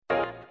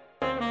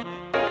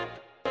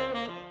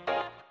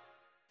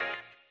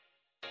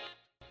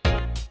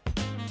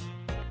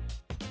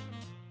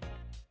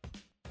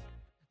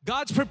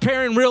God's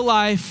preparing real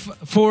life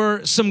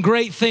for some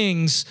great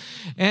things,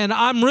 and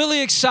I'm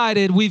really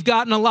excited. We've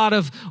gotten a lot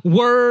of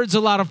words,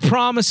 a lot of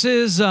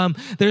promises.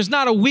 There's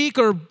not a week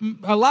or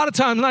a lot of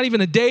times, not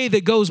even a day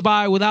that goes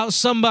by without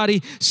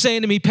somebody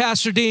saying to me,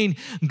 Pastor Dean,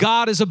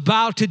 God is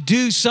about to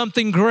do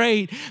something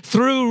great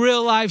through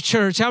Real Life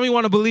Church. How many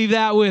want to believe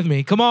that with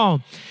me? Come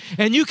on.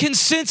 And you can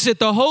sense it.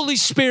 The Holy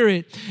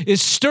Spirit is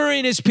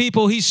stirring His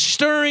people. He's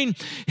stirring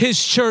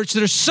His church.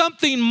 There's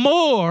something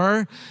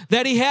more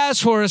that He has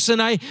for us. And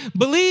I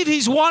believe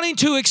He's wanting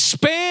to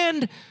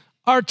expand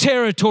our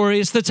territory.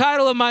 It's the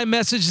title of my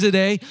message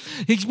today.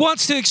 He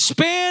wants to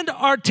expand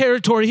our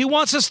territory. He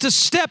wants us to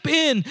step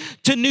in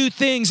to new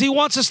things. He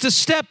wants us to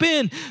step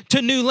in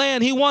to new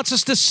land. He wants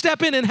us to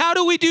step in. And how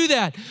do we do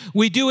that?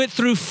 We do it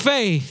through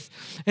faith.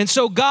 And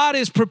so God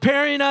is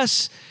preparing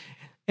us.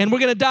 And we're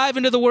going to dive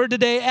into the word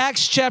today,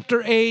 Acts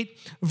chapter 8,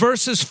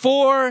 verses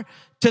 4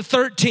 to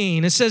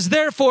 13. It says,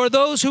 therefore,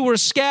 those who were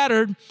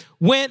scattered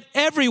went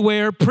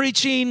everywhere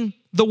preaching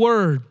the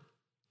word.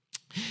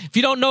 If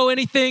you don't know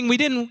anything, we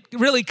didn't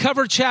really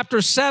cover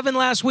chapter 7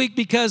 last week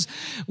because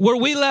where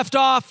we left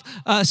off,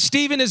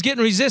 Stephen is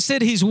getting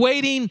resisted. He's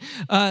waiting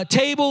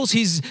tables.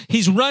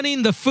 He's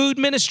running the food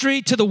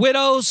ministry to the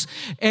widows,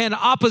 and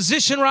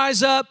opposition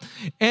rise up.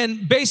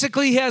 And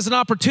basically, he has an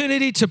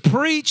opportunity to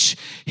preach.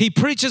 He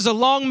preaches a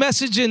long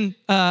message in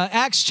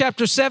Acts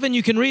chapter 7.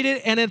 You can read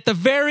it. And at the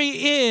very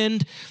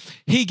end,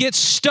 he gets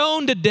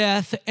stoned to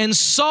death, and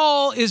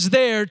Saul is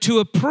there to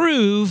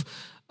approve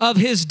of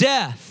his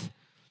death.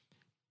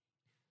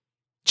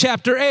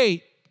 Chapter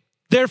 8,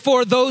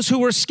 therefore those who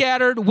were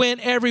scattered went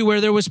everywhere.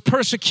 There was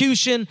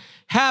persecution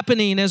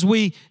happening as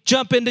we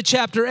jump into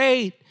chapter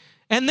 8.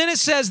 And then it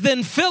says,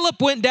 then Philip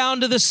went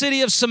down to the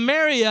city of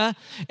Samaria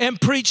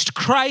and preached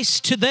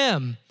Christ to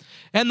them.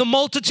 And the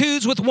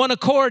multitudes with one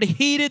accord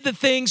heeded the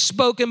things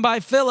spoken by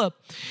Philip,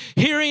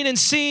 hearing and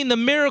seeing the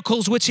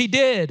miracles which he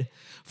did.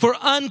 For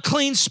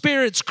unclean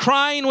spirits,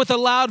 crying with a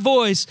loud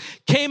voice,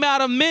 came out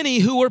of many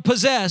who were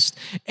possessed,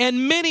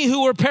 and many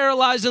who were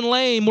paralyzed and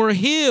lame were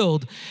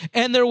healed.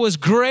 And there was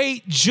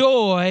great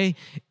joy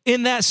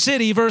in that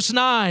city. Verse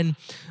 9.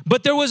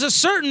 But there was a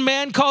certain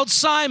man called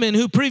Simon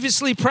who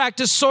previously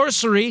practiced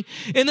sorcery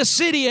in the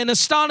city and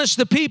astonished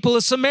the people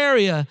of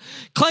Samaria,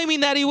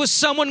 claiming that he was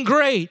someone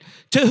great,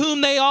 to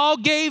whom they all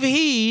gave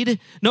heed.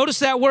 Notice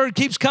that word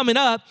keeps coming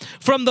up.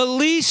 From the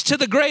least to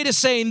the greatest,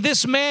 saying,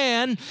 this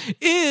man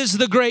is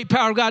the great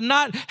power of God.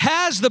 Not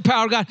has the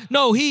power of God.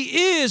 No,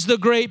 he is the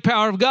great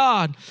power of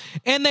God.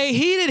 And they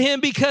heeded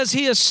him because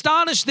he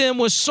astonished them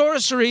with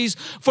sorceries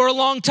for a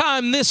long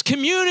time. This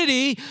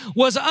community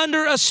was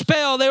under a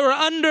spell. They were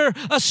under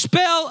a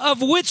spell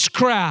of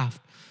witchcraft.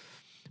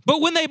 But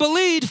when they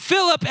believed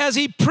Philip as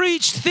he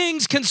preached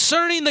things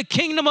concerning the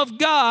kingdom of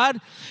God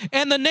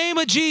and the name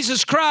of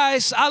Jesus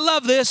Christ, I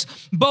love this,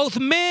 both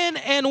men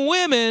and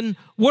women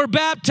were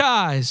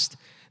baptized.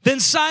 Then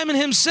Simon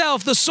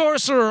himself, the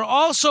sorcerer,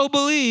 also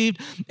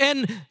believed,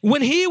 and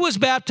when he was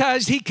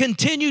baptized, he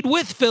continued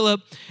with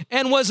Philip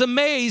and was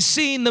amazed,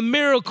 seeing the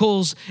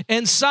miracles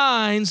and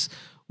signs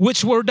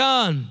which were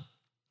done.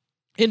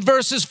 In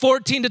verses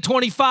 14 to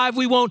 25,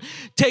 we won't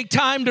take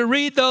time to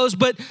read those,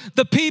 but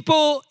the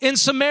people in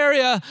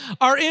Samaria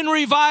are in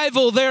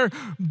revival. They're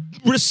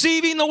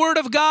receiving the word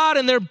of God,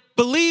 and they're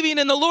believing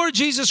in the Lord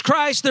Jesus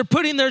Christ. They're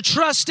putting their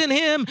trust in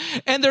Him,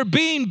 and they're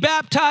being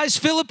baptized.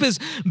 Philip is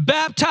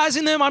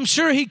baptizing them. I'm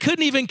sure he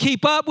couldn't even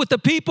keep up with the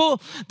people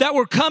that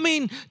were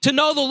coming to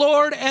know the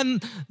Lord.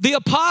 And the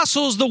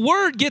apostles, the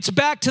word gets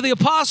back to the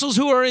apostles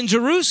who are in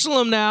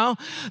Jerusalem now,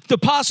 the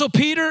apostle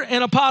Peter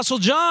and apostle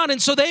John.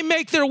 And so they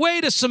make their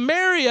way to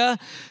Samaria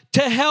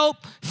to help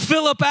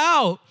Philip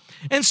out.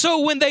 And so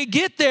when they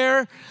get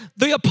there,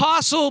 the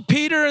apostle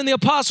Peter and the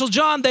apostle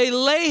John, they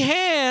lay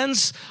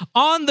hands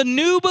on the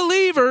new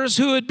believers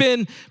who had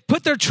been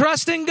put their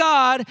trust in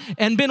God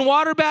and been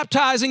water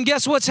baptized. And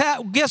guess what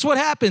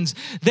happens?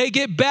 They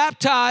get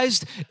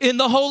baptized in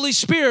the Holy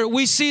Spirit.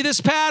 We see this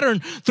pattern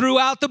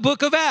throughout the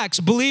book of Acts.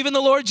 Believe in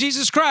the Lord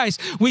Jesus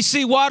Christ. We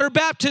see water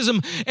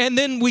baptism. And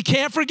then we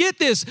can't forget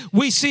this.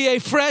 We see a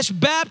fresh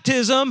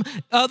baptism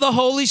of the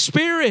Holy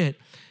Spirit.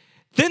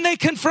 Then they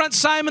confront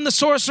Simon the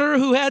sorcerer,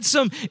 who had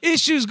some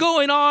issues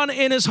going on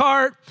in his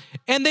heart,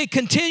 and they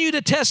continue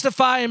to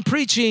testify and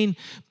preaching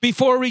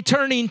before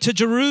returning to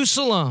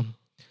Jerusalem.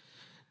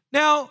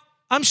 Now,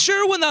 I'm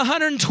sure when the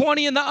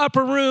 120 in the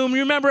upper room,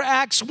 you remember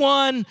Acts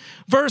 1,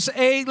 verse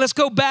 8. Let's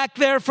go back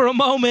there for a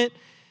moment.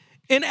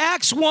 In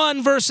Acts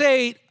 1, verse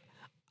 8,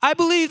 I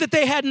believe that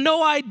they had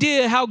no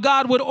idea how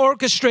God would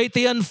orchestrate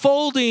the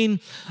unfolding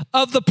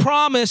of the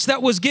promise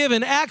that was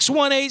given. Acts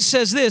 1:8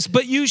 says this,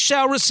 but you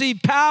shall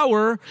receive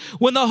power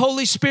when the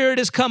Holy Spirit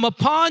has come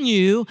upon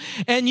you,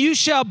 and you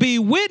shall be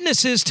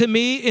witnesses to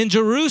me in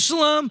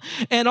Jerusalem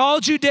and all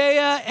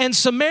Judea and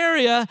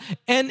Samaria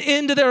and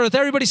into the earth.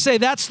 Everybody say,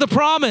 that's the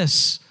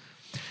promise.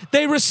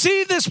 They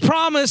received this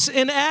promise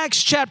in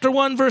Acts chapter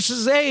 1,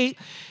 verses 8,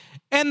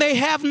 and they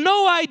have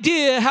no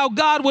idea how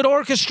God would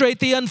orchestrate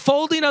the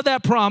unfolding of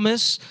that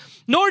promise,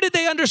 nor did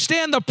they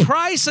understand the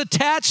price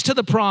attached to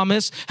the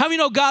promise. How many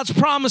know God's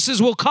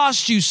promises will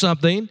cost you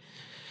something?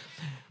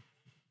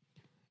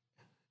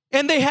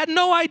 And they had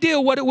no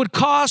idea what it would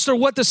cost or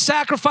what the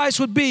sacrifice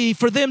would be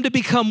for them to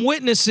become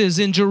witnesses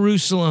in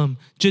Jerusalem,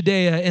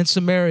 Judea, and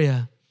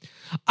Samaria.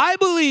 I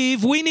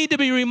believe we need to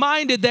be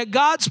reminded that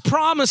God's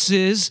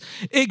promises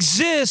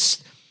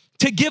exist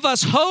to give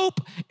us hope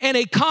and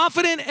a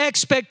confident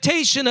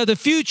expectation of the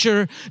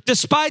future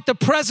despite the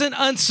present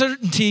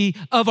uncertainty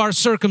of our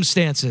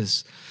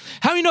circumstances.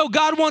 How many know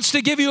God wants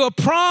to give you a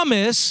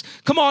promise,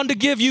 come on, to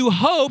give you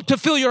hope, to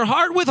fill your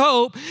heart with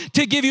hope,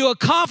 to give you a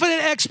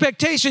confident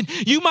expectation.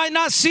 You might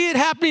not see it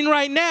happening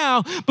right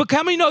now, but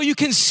how many know you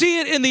can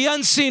see it in the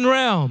unseen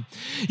realm?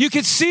 You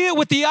can see it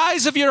with the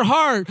eyes of your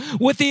heart.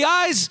 With the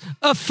eyes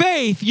of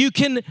faith, you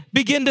can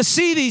begin to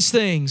see these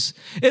things.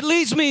 It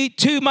leads me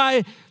to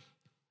my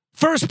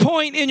first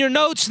point in your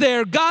notes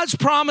there. God's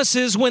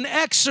promises, when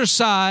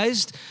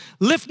exercised,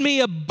 lift me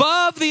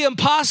above the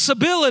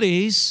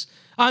impossibilities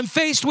I'm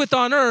faced with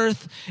on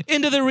earth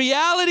into the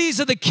realities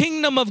of the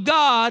kingdom of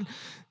God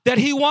that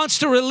he wants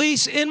to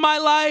release in my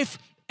life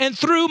and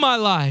through my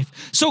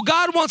life. So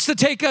God wants to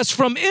take us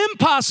from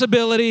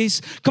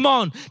impossibilities, come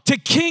on, to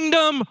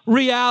kingdom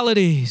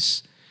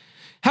realities.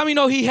 How many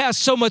know he has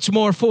so much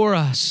more for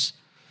us?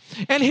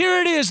 And here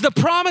it is, the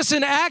promise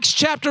in Acts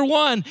chapter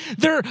 1.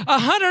 There are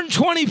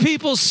 120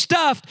 people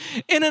stuffed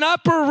in an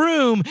upper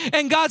room.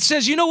 And God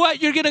says, you know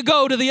what? You're going to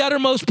go to the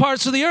uttermost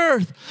parts of the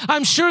earth.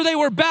 I'm sure they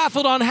were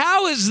baffled on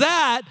how is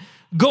that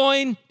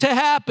going to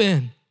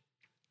happen?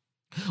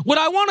 What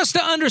I want us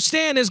to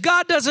understand is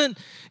God doesn't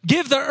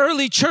give the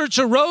early church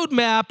a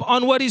roadmap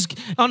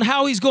on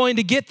how he's going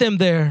to get them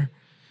there.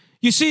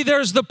 You see,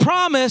 there's the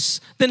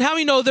promise, then how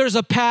many know there's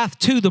a path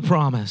to the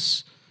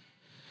promise?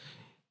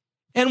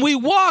 And we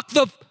walk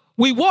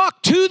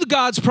to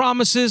God's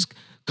promises,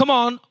 come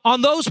on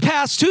those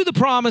paths to the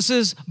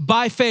promises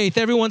by faith.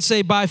 Everyone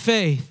say by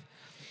faith.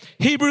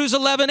 Hebrews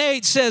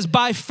 11:8 says,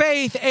 by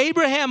faith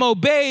Abraham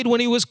obeyed when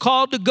he was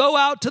called to go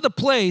out to the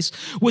place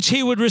which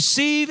he would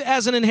receive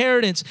as an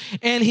inheritance.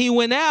 And he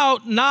went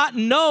out not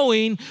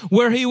knowing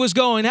where he was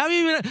going. Have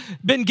you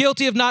been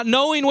guilty of not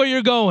knowing where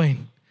you're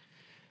going?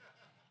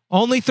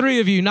 Only 3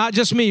 of you, not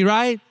just me,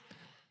 right?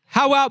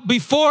 How about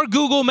before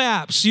Google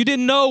Maps? You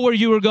didn't know where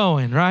you were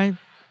going, right?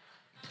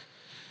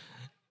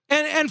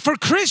 And for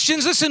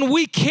Christians, listen,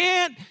 we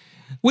can't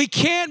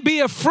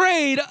be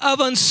afraid of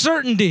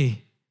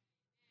uncertainty.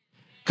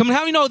 Come on,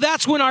 how many know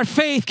that's when our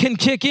faith can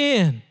kick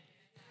in?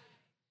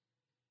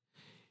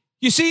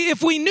 You see,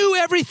 if we knew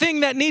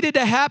everything that needed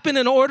to happen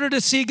in order to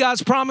see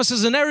God's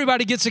promises, and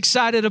everybody gets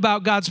excited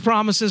about God's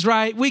promises,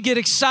 right? We get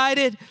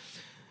excited.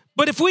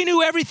 But if we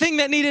knew everything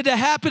that needed to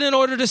happen in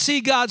order to see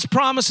God's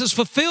promises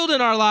fulfilled in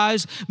our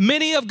lives,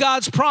 many of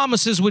God's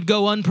promises would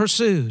go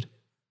unpursued.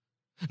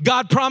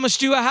 God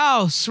promised you a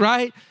house,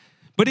 right?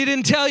 But he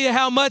didn't tell you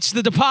how much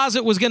the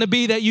deposit was going to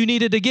be that you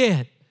needed to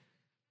get.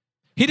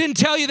 He didn't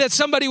tell you that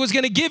somebody was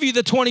going to give you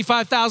the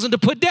 $25,000 to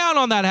put down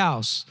on that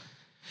house.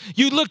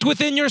 You looked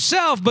within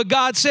yourself, but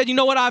God said, you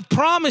know what, I've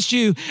promised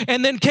you.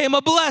 And then came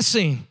a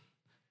blessing.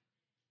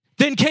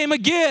 Then came a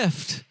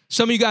gift.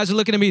 Some of you guys are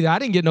looking at me, I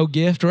didn't get no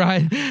gift,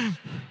 right?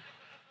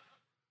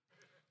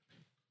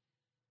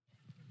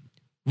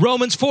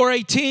 Romans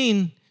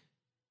 4:18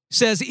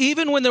 says,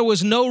 even when there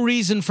was no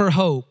reason for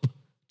hope,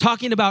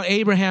 talking about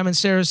Abraham and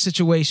Sarah's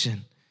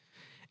situation,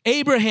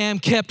 Abraham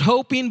kept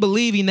hoping,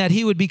 believing that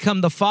he would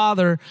become the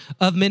father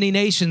of many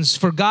nations.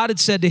 For God had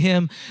said to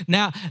him,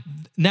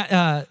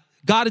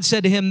 God had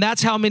said to him,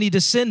 that's how many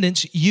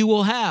descendants you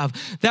will have.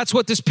 That's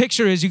what this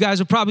picture is. You guys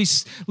have probably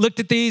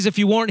looked at these. If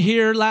you weren't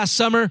here last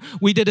summer,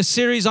 we did a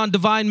series on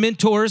divine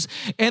mentors.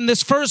 And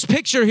this first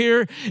picture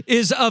here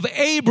is of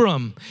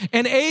Abram.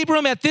 And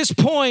Abram at this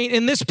point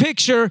in this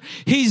picture,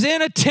 he's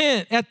in a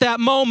tent at that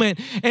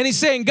moment. And he's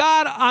saying,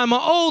 God, I'm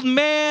an old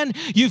man.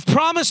 You've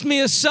promised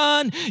me a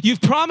son.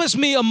 You've promised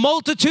me a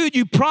multitude.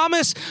 You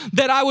promised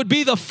that I would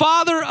be the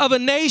father of a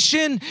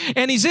nation.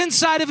 And he's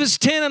inside of his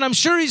tent. And I'm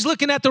sure he's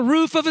looking at the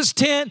roof of his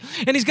tent,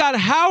 and he's got,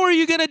 how are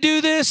you going to do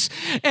this?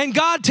 And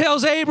God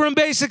tells Abram,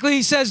 basically,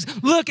 he says,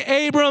 look,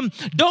 Abram,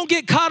 don't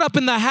get caught up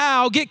in the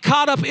how, get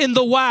caught up in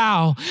the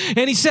wow.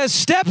 And he says,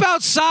 step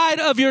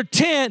outside of your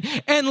tent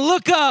and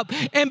look up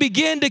and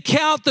begin to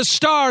count the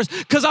stars,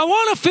 because I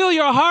want to fill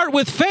your heart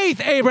with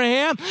faith,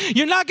 Abraham.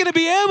 You're not going to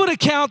be able to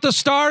count the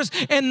stars,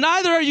 and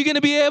neither are you going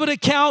to be able to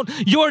count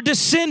your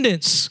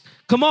descendants.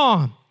 Come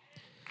on.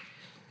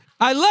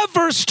 I love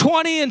verse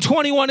 20 and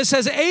 21. It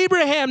says,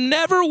 Abraham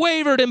never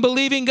wavered in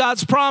believing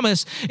God's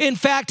promise. In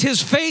fact,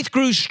 his faith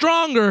grew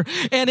stronger,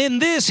 and in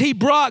this he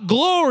brought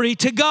glory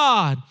to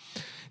God.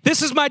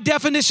 This is my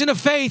definition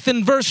of faith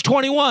in verse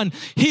 21.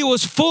 He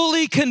was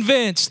fully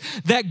convinced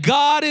that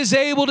God is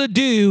able to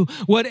do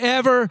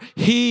whatever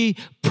he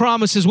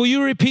promises. Will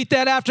you repeat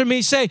that after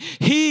me? Say,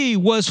 he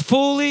was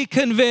fully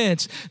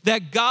convinced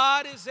that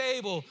God is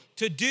able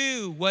to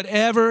do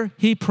whatever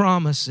he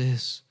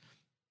promises.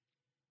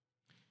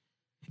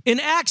 In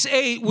Acts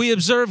 8, we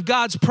observe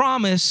God's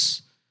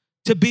promise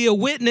to be a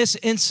witness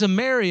in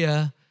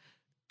Samaria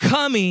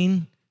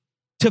coming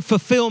to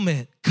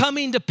fulfillment,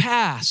 coming to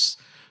pass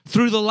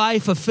through the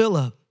life of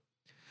Philip.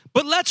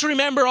 But let's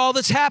remember all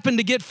that's happened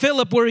to get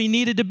Philip where he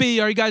needed to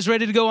be. Are you guys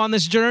ready to go on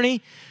this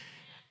journey?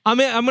 I'm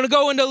going to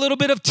go into a little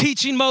bit of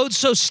teaching mode,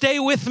 so stay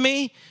with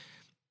me.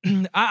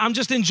 I'm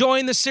just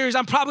enjoying this series.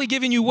 I'm probably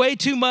giving you way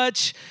too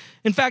much.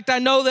 In fact, I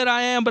know that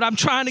I am, but I'm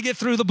trying to get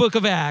through the book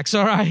of Acts,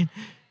 all right?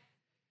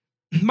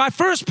 My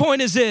first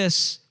point is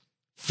this.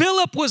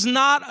 Philip was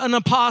not an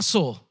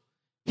apostle.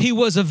 He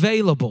was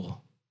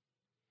available.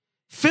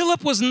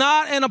 Philip was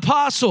not an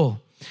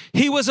apostle.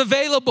 He was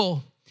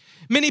available.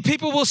 Many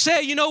people will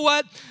say, you know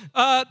what?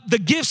 The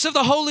gifts of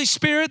the Holy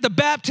Spirit, the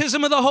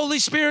baptism of the Holy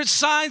Spirit,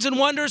 signs and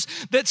wonders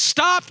that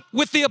stopped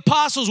with the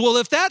apostles. Well,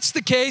 if that's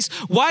the case,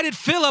 why did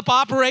Philip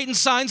operate in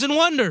signs and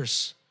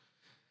wonders?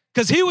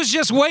 Because he was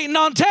just waiting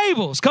on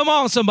tables. Come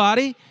on,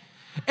 somebody.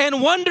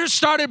 And wonders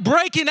started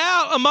breaking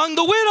out among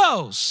the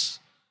widows.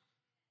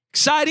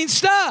 Exciting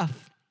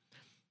stuff.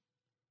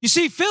 You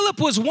see, Philip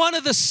was one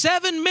of the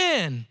 7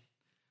 men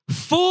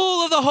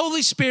full of the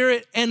Holy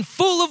Spirit and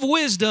full of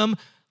wisdom,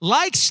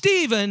 like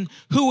Stephen,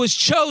 who was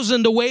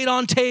chosen to wait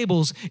on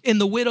tables in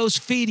the widow's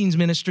feedings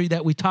ministry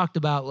that we talked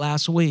about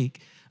last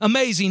week.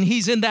 Amazing,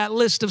 he's in that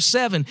list of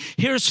 7.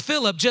 Here's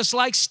Philip, just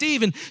like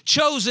Stephen,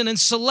 chosen and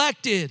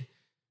selected.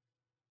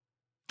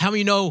 How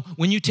many know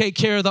when you take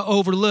care of the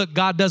overlooked,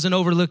 God doesn't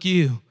overlook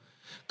you?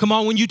 Come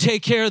on, when you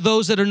take care of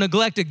those that are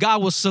neglected,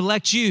 God will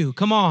select you.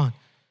 Come on.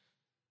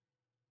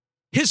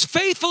 His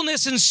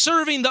faithfulness in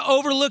serving the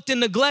overlooked and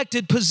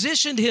neglected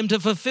positioned him to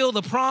fulfill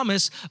the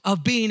promise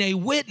of being a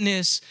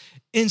witness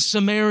in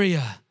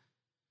Samaria.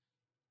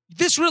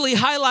 This really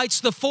highlights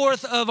the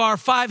 4th of our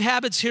 5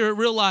 habits here at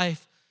Real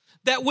Life,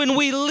 that when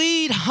we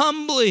lead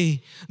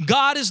humbly,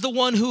 God is the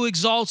one who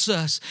exalts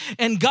us,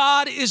 and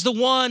God is the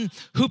one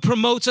who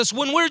promotes us.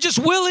 When we're just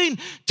willing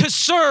to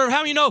serve,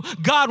 how many know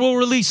God will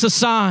release a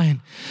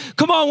sign?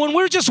 Come on, when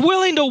we're just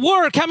willing to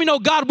work, how many know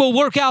God will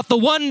work out the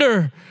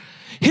wonder?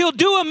 He'll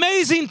do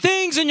amazing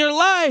things in your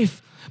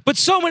life, but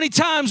so many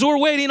times we're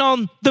waiting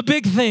on the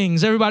big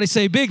things. Everybody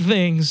say big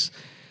things.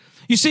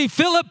 You see,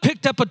 Philip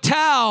picked up a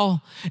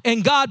towel,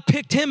 and God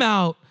picked him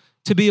out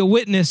to be a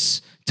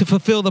witness to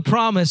fulfill the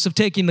promise of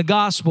taking the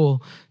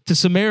gospel to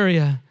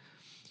Samaria.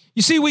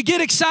 You see, we get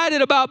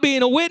excited about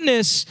being a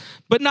witness,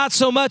 but not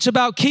so much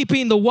about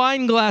keeping the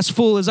wine glass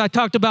full, as I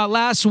talked about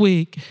last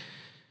week.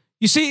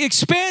 You see,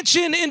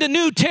 expansion into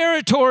new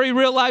territory,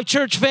 Real Life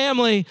Church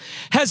family,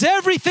 has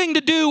everything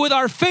to do with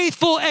our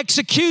faithful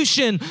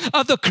execution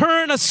of the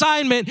current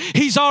assignment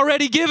He's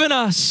already given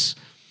us.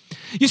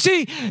 You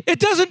see, it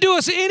doesn't do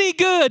us any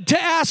good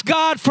to ask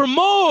God for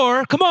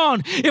more, come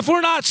on, if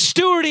we're not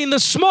stewarding the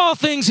small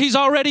things He's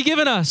already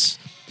given us.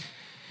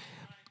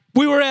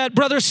 We were at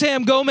Brother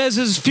Sam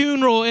Gomez's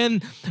funeral,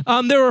 and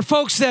there were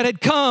folks that had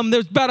come.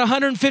 There's about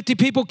 150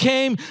 people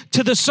came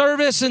to the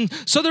service, and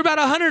so there about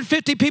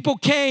 150 people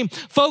came,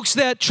 folks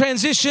that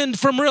transitioned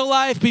from Real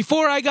Life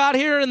before I got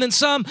here, and then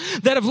some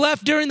that have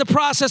left during the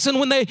process. And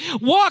when they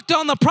walked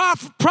on the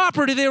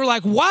property, they were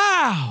like,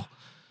 wow,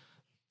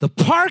 the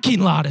parking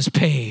lot is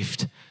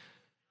paved.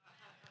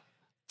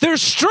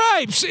 There's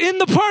stripes in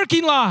the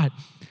parking lot.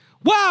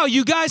 Wow,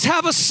 you guys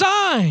have a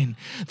sign.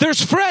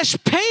 There's fresh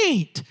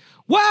paint.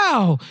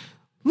 Wow,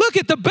 look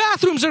at the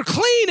bathrooms are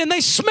clean and they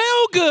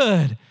smell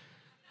good.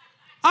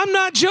 I'm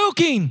not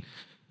joking.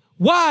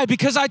 Why?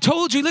 Because I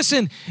told you,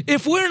 listen,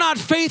 if we're not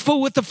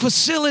faithful with the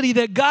facility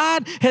that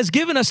God has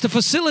given us to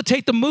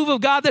facilitate the move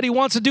of God that He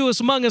wants to do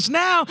among us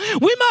now,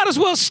 we might as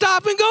well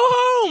stop and go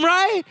home,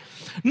 right?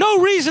 No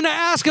reason to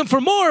ask Him for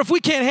more if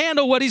we can't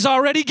handle what He's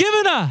already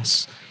given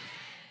us.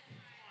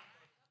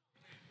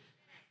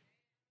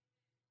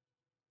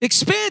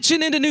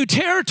 Expansion into new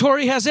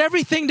territory has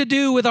everything to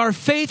do with our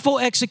faithful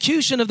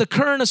execution of the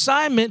current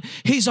assignment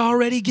He's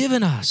already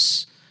given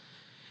us.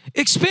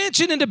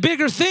 Expansion into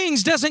bigger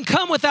things doesn't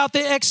come without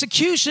the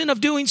execution of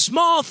doing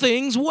small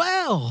things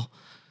well.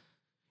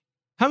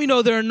 How many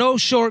know there are no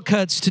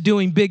shortcuts to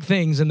doing big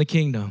things in the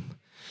kingdom?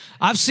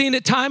 I've seen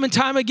it time and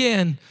time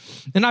again.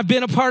 And I've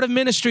been a part of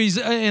ministries,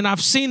 and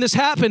I've seen this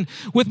happen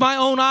with my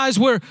own eyes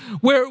where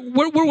we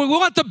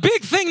want the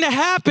big thing to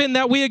happen,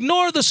 that we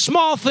ignore the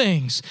small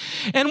things.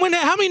 And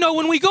how many know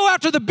when we go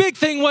after the big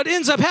thing, what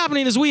ends up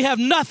happening is we have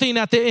nothing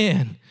at the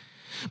end.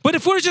 But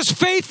if we're just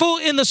faithful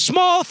in the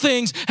small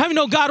things, how many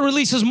know God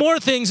releases more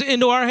things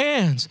into our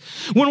hands?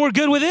 When we're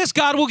good with this,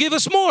 God will give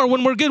us more.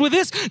 When we're good with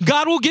this,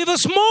 God will give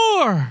us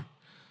more.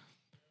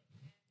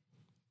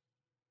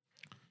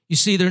 You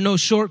see, there are no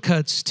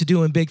shortcuts to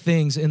doing big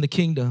things in the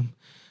kingdom.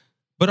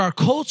 But our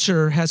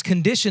culture has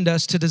conditioned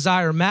us to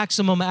desire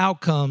maximum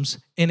outcomes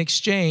in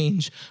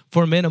exchange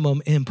for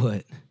minimum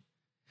input.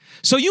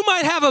 So you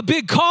might have a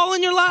big call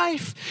in your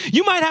life.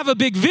 You might have a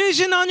big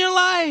vision on your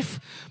life.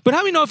 But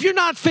how many know if you're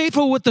not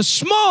faithful with the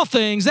small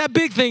things, that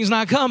big thing's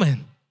not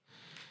coming?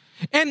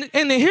 And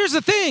here's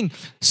the thing.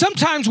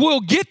 Sometimes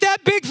we'll get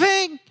that big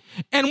thing,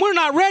 and we're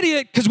not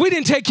ready because we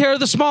didn't take care of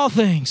the small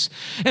things.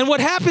 And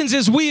what happens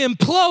is we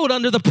implode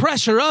under the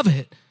pressure of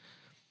it.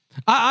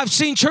 I've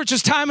seen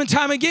churches time and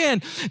time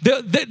again.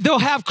 They'll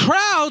have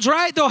crowds,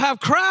 right? They'll have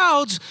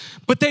crowds,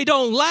 but they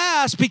don't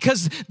last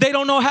because they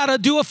don't know how to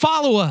do a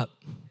follow-up.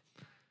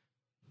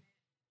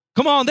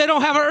 Come on, they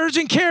don't have an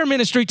urgent care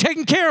ministry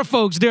taking care of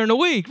folks during the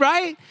week,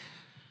 right?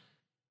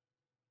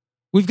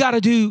 We've got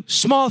to do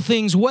small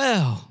things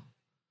well.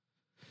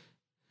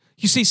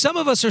 You see, some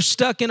of us are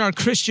stuck in our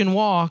Christian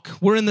walk.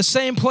 We're in the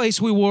same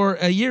place we were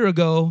a year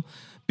ago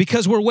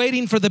because we're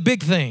waiting for the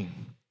big thing.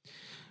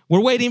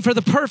 We're waiting for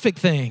the perfect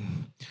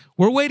thing.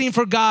 We're waiting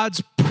for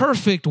God's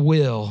perfect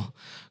will,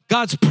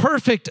 God's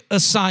perfect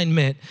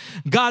assignment,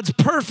 God's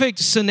perfect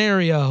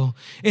scenario,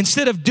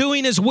 instead of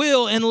doing his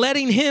will and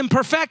letting him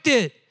perfect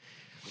it.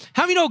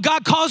 How many know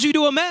God calls you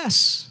to a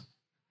mess?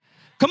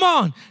 Come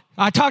on.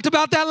 I talked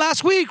about that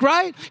last week,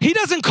 right? He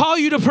doesn't call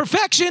you to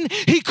perfection.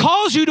 He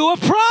calls you to a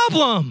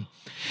problem.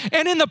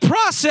 And in the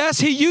process,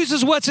 he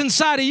uses what's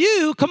inside of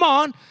you, come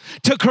on,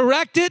 to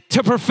correct it,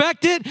 to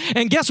perfect it.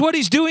 And guess what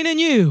he's doing in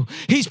you?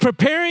 He's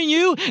preparing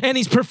you and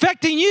he's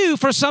perfecting you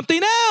for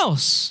something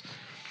else.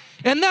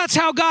 And that's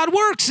how God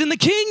works in the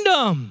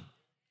kingdom.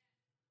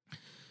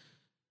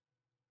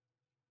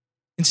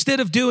 Instead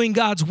of doing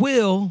God's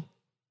will,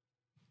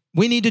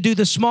 we need to do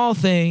the small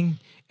thing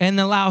and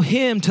allow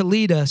him to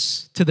lead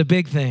us to the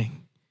big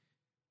thing.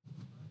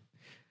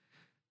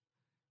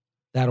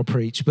 That'll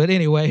preach. But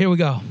anyway, here we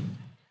go.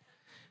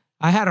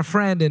 I had a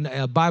friend in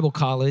Bible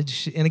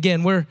college, and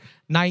again, we're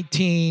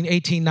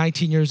 18,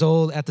 19 years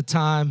old at the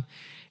time,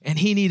 and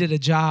he needed a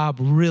job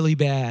really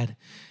bad.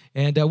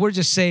 And we're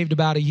just saved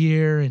about a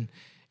year,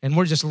 and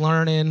we're just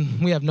learning.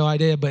 We have no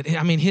idea, but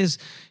I mean, his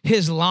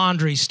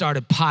laundry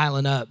started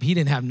piling up. He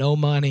didn't have no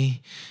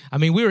money. I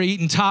mean, we were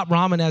eating top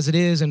ramen as it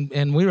is,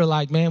 and we were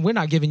like, man, we're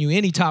not giving you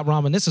any top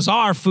ramen. This is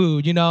our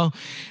food, you know?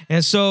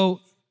 And so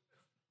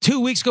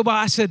 2 weeks go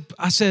by, I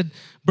said,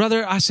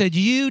 brother,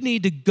 you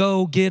need to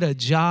go get a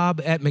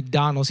job at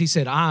McDonald's. He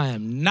said, I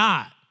am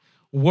not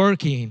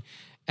working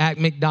at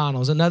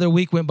McDonald's. Another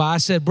week went by. I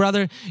said,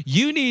 brother,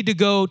 you need to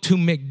go to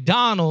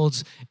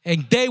McDonald's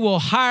and they will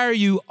hire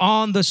you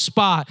on the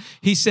spot.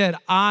 He said,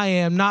 I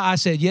am not. I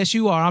said, yes,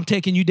 you are. I'm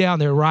taking you down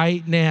there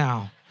right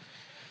now.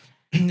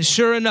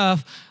 Sure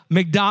enough,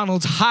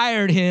 McDonald's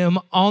hired him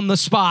on the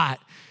spot.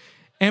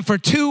 And for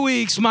 2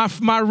 weeks,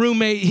 my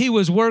roommate, he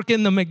was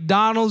working the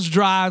McDonald's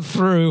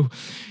drive-thru.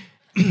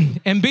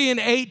 And being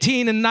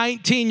 18 and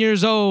 19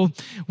 years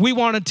old, we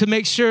wanted to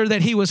make sure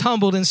that he was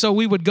humbled. And so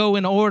we would go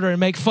in order and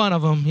make fun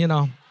of him, you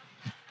know.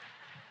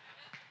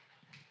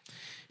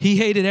 He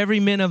hated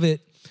every minute of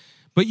it.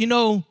 But you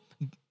know,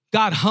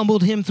 God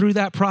humbled him through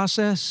that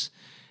process.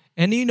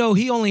 And you know,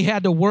 he only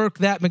had to work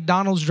that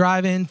McDonald's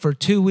drive-in for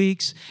 2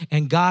 weeks.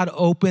 And God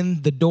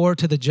opened the door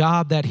to the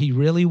job that he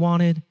really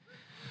wanted.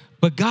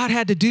 But God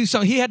had to do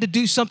something. He had to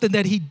do something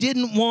that he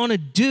didn't want to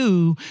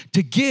do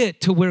to get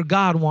to where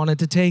God wanted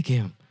to take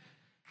him.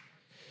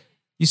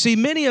 You see,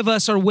 many of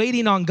us are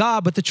waiting on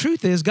God, but the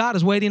truth is God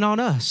is waiting on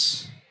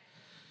us.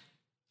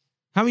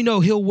 How many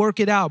know he'll work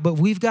it out? But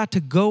we've got to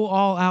go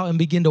all out and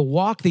begin to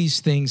walk these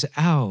things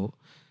out.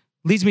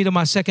 Leads me to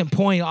my second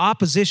point.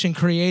 Opposition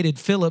created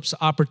Philip's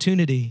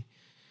opportunity.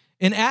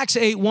 In Acts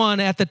 8:1,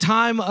 at the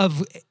time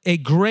of a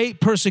great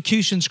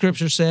persecution,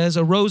 Scripture says,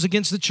 arose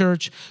against the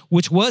church,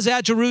 which was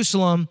at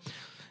Jerusalem,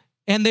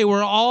 and they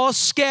were all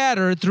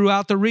scattered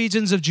throughout the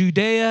regions of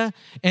Judea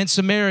and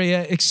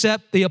Samaria,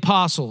 except the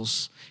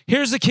apostles.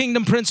 Here's the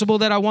kingdom principle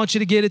that I want you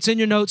to get. It's in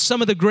your notes.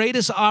 Some of the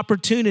greatest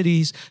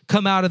opportunities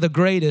come out of the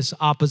greatest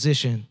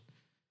opposition.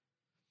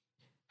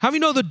 How many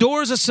know the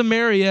doors of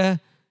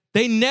Samaria,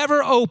 they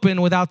never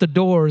open without the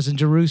doors in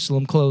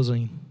Jerusalem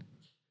closing?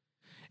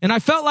 And I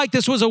felt like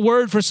this was a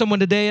word for someone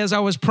today as I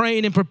was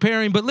praying and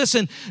preparing. But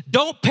listen,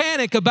 don't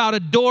panic about a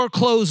door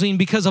closing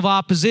because of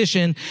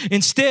opposition.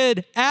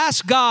 Instead,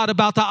 ask God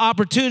about the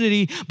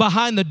opportunity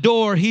behind the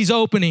door he's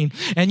opening.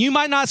 And you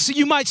might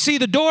see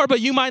the door,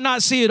 but you might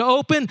not see it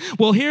open.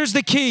 Well, here's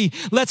the key.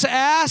 Let's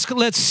ask,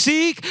 let's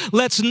seek,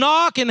 let's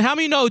knock. And how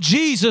many know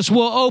Jesus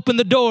will open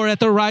the door at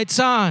the right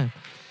time?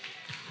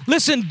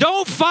 Listen,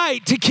 don't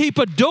fight to keep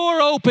a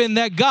door open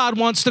that God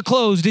wants to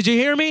close. Did you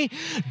hear me?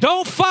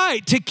 Don't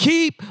fight to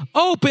keep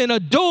open a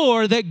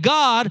door that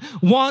God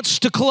wants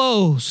to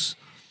close.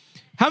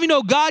 How many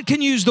know God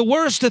can use the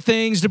worst of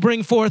things to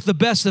bring forth the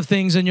best of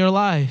things in your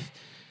life?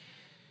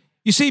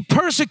 You see,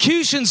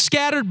 persecution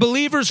scattered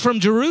believers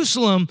from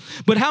Jerusalem,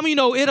 but how many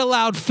know it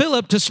allowed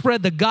Philip to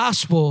spread the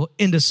gospel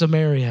into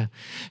Samaria?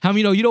 How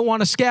many know you don't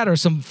want to scatter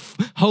some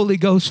Holy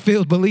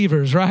Ghost-filled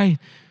believers, right?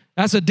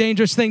 That's a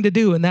dangerous thing to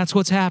do, and that's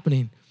what's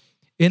happening.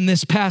 In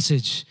this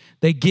passage,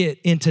 they get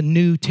into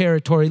new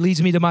territory.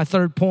 Leads me to my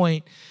third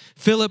point.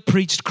 Philip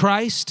preached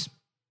Christ,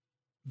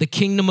 the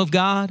kingdom of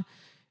God,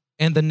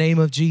 and the name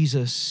of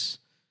Jesus.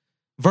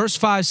 Verse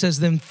 5 says,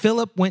 then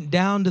Philip went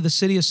down to the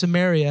city of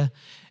Samaria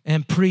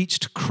and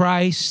preached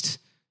Christ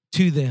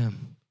to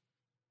them.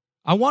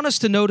 I want us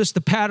to notice the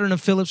pattern of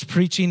Philip's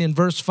preaching in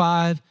verse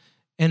 5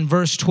 and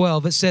verse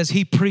 12. It says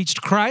he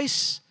preached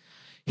Christ.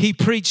 He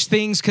preached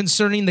things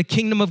concerning the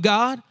kingdom of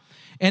God,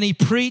 and he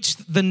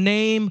preached the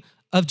name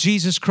of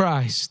Jesus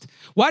Christ.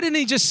 Why didn't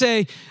he just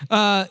say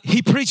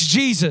he preached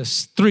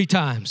Jesus 3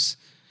 times?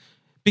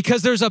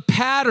 Because there's a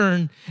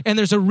pattern and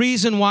there's a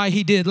reason why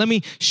he did. Let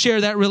me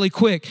share that really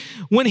quick.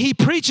 When he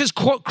preaches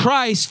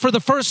Christ for the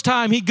first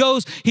time, he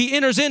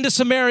enters into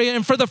Samaria,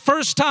 and for the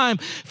first time,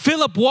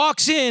 Philip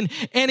walks in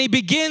and he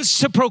begins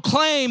to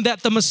proclaim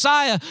that the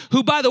Messiah,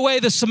 who, by the way,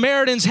 the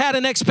Samaritans had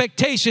an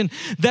expectation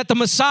that the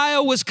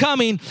Messiah was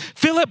coming.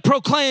 Philip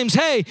proclaims,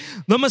 hey,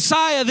 the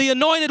Messiah, the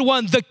anointed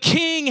one, the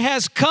King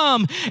has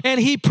come,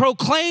 and he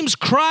proclaims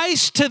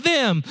Christ to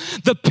them.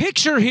 The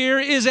picture here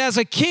is as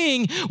a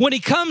king, when he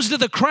comes to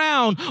the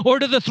crown or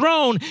to the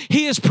throne,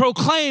 he is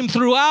proclaimed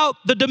throughout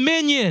the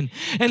dominion.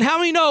 And how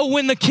many know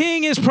when the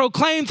king is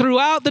proclaimed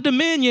throughout the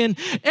dominion,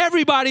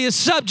 everybody is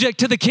subject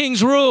to the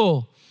king's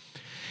rule?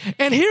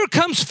 And here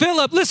comes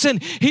Philip. Listen,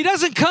 he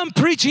doesn't come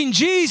preaching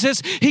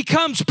Jesus, he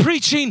comes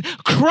preaching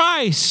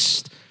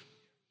Christ.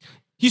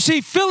 You see,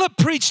 Philip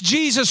preached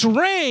Jesus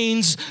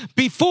reigns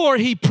before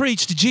he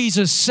preached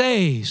Jesus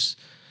saves.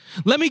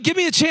 Give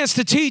me a chance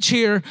to teach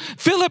here.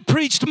 Philip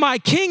preached, my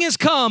king has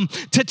come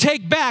to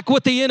take back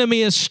what the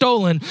enemy has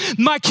stolen.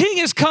 My king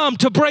has come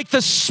to break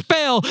the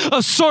spell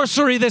of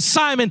sorcery that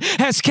Simon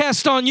has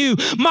cast on you.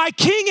 My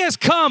king has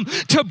come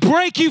to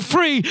break you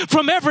free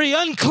from every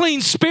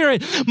unclean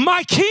spirit.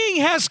 My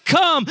king has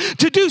come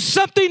to do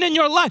something in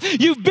your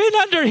life. You've been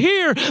under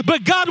here,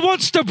 but God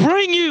wants to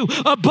bring you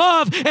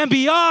above and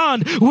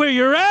beyond where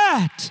you're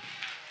at.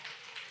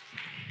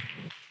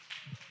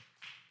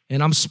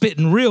 And I'm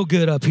spitting real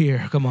good up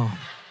here. Come on.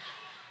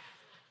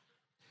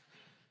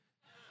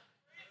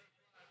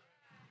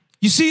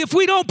 You see, if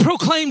we don't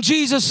proclaim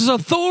Jesus'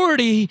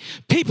 authority,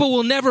 people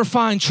will never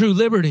find true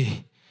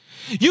liberty.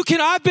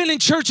 I've been in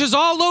churches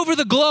all over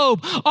the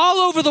globe, all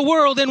over the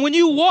world, and when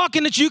you walk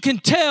in it, you can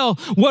tell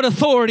what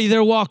authority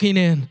they're walking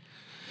in.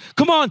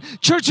 Come on,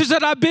 churches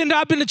that I've been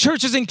to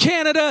churches in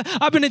Canada,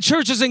 I've been to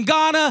churches in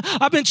Ghana,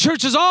 I've been to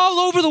churches all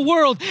over the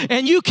world,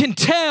 and you can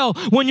tell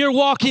when you're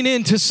walking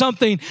into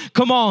something,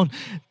 come on,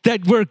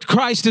 that where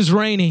Christ is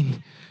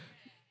reigning.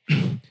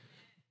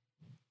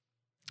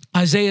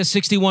 Isaiah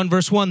 61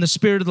 verse 1, the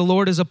Spirit of the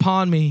Lord is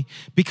upon me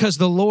because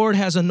the Lord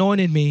has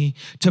anointed me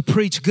to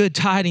preach good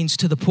tidings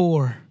to the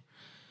poor.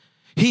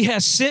 He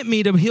has sent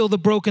me to heal the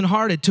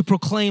brokenhearted, to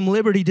proclaim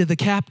liberty to the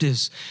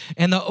captives,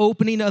 and the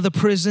opening of the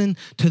prison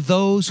to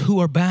those who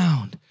are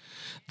bound.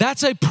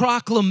 That's a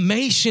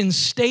proclamation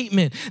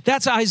statement.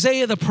 That's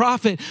Isaiah the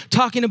prophet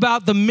talking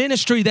about the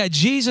ministry that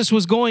Jesus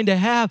was going to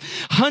have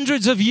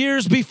hundreds of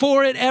years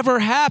before it ever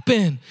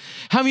happened.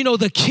 How many know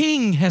the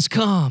King has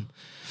come?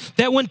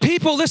 That when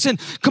people, listen,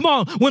 come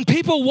on, when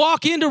people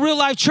walk into Real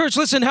Life Church,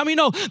 listen, how many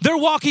know they're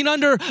walking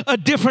under a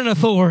different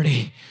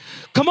authority?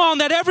 Come on,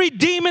 that every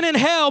demon in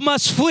hell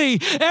must flee.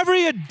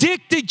 Every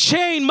addicted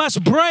chain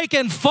must break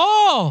and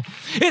fall.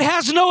 It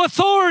has no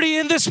authority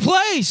in this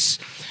place.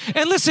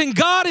 And listen,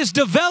 God is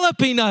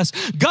developing us.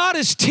 God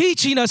is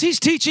teaching us. He's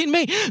teaching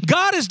me.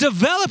 God is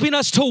developing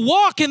us to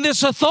walk in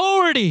this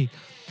authority.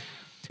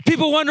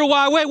 People wonder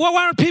why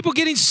aren't people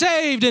getting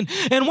saved? And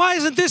why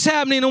isn't this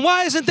happening? And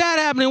why isn't that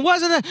happening?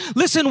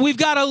 Listen, we've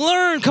got to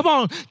learn. Come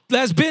on.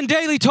 As Ben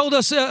Daly told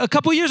us a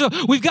couple years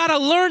ago, we've got to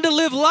learn to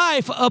live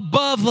life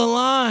above the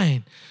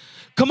line.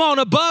 Come on,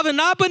 above and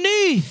not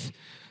beneath.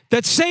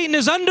 That Satan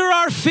is under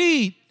our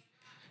feet.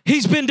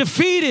 He's been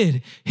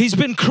defeated. He's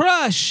been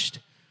crushed.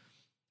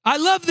 I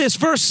love this,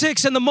 verse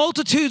 6, and the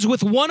multitudes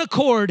with one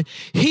accord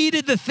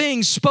heeded the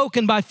things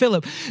spoken by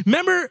Philip.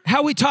 Remember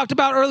how we talked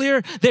about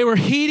earlier? They were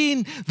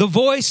heeding the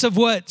voice of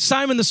what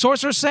Simon the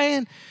sorcerer is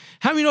saying?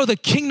 How many know the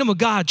kingdom of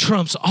God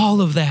trumps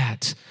all of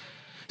that?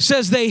 It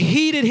says they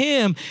heeded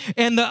him,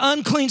 and the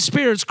unclean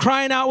spirits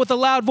crying out with a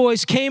loud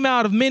voice came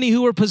out of many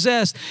who were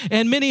possessed,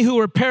 and many who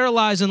were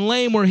paralyzed and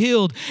lame were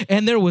healed,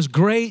 and there was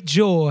great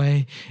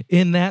joy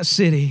in that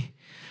city.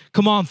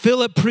 Come on,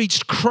 Philip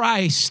preached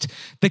Christ.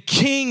 The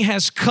King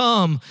has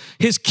come.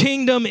 His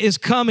kingdom is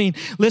coming.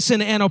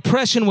 Listen, and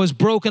oppression was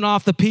broken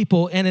off the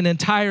people, and an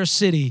entire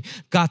city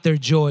got their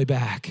joy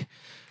back.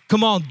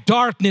 Come on,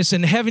 darkness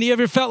and heaven. You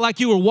ever felt like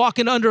you were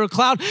walking under a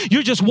cloud?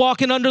 You're just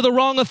walking under the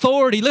wrong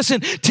authority.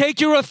 Listen,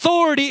 take your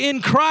authority in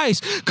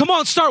Christ. Come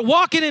on, start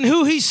walking in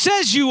who he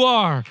says you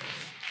are.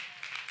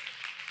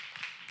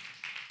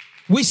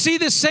 We see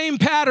this same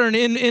pattern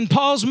in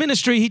Paul's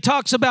ministry. He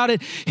talks about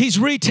it. He's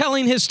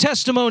retelling his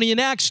testimony in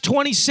Acts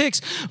 26,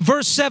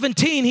 verse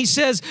 17. He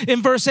says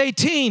in verse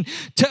 18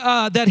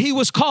 that he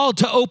was called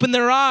to open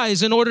their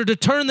eyes in order to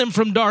turn them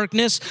from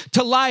darkness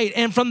to light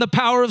and from the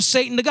power of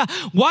Satan to God.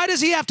 Why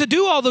does he have to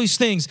do all those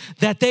things?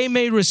 That they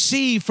may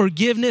receive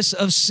forgiveness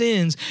of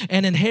sins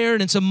and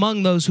inheritance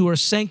among those who are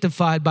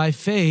sanctified by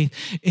faith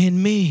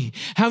in me.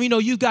 How many know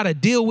you've got to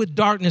deal with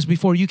darkness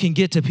before you can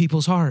get to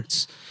people's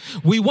hearts?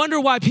 We wonder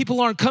why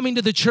people aren't coming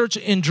to the church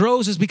in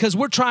droves is because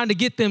we're trying to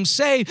get them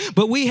saved,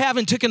 but we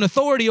haven't taken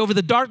authority over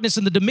the darkness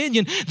and the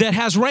dominion that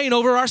has reign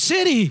over our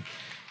city.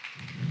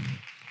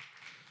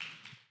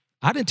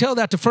 I didn't tell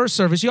that to first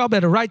service. Y'all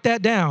better write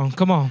that down.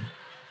 Come on.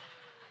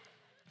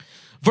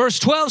 Verse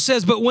 12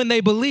 says, but when they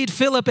believed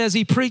Philip as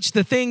he preached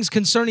the things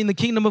concerning the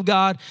kingdom of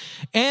God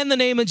and the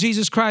name of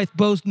Jesus Christ,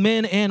 both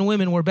men and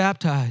women were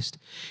baptized.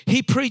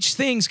 He preached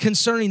things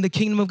concerning the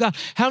kingdom of God.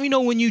 How many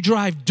know when you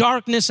drive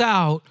darkness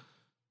out,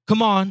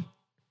 come on,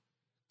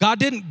 God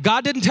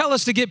didn't tell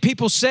us to get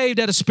people saved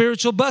at a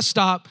spiritual bus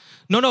stop.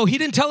 No, he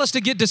didn't tell us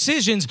to get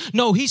decisions.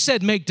 No, he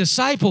said make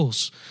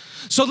disciples.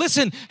 So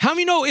listen, how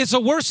many know it's a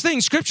worse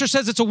thing? Scripture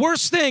says it's a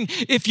worse thing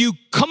if you,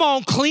 come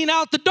on, clean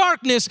out the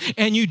darkness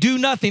and you do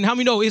nothing. How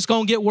many know it's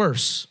going to get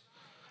worse?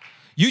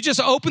 You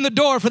just open the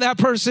door for that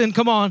person,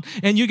 come on,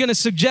 and you're going to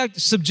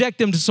subject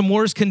them to some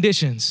worse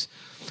conditions.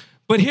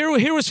 But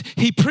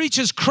he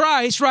preaches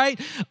Christ, right?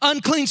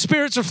 Unclean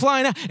spirits are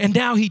flying out, and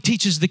now he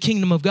teaches the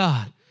kingdom of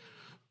God.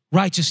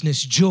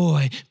 Righteousness,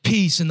 joy,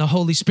 peace in the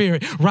Holy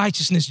Spirit.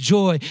 Righteousness,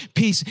 joy,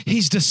 peace.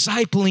 He's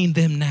discipling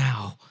them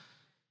now.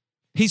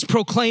 He's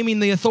proclaiming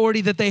the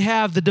authority that they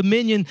have, the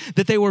dominion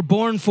that they were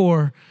born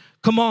for.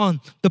 Come on,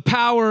 the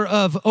power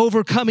of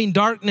overcoming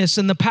darkness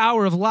and the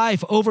power of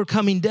life,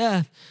 overcoming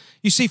death.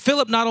 You see,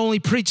 Philip not only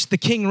preached the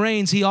king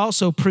reigns, he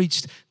also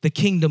preached the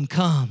kingdom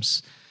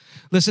comes.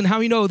 Listen, how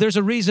many know there's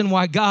a reason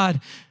why God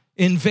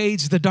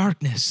invades the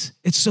darkness?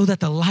 It's so that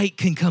the light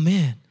can come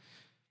in.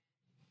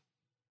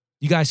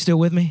 You guys still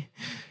with me?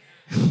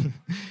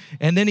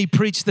 And then he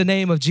preached the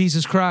name of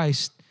Jesus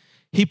Christ.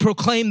 He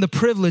proclaimed the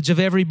privilege of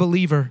every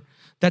believer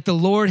that the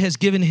Lord has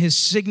given his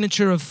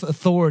signature of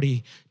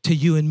authority to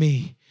you and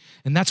me.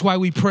 And that's why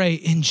we pray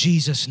in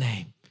Jesus'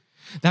 name.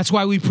 That's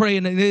why we pray,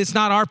 and it's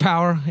not our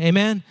power,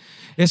 amen?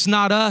 It's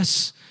not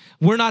us.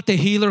 We're not the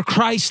healer.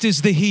 Christ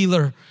is the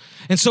healer.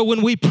 And so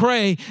when we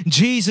pray,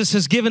 Jesus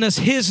has given us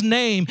his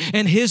name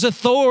and his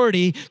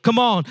authority, come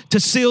on, to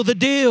seal the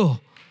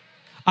deal.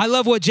 I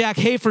love what Jack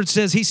Hayford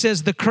says. He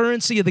says, the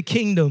currency of the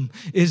kingdom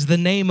is the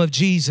name of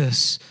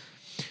Jesus.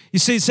 You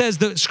see, it says,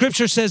 the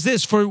scripture says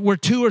this, for where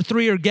 2 or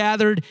 3 are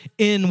gathered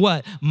in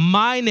what?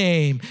 My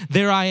name,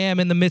 there I am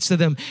in the midst of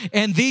them.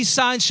 And these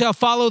signs shall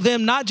follow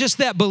them, not just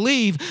that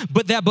believe,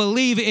 but that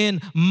believe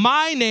in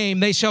my name.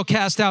 They shall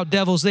cast out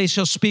devils. They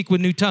shall speak with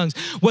new tongues.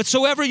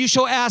 Whatsoever you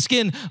shall ask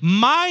in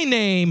my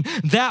name,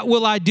 that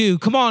will I do.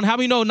 Come on, how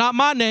many know? Not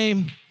my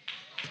name.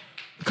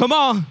 Come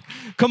on.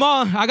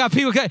 I got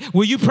people.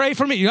 Will you pray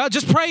for me?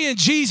 Just pray in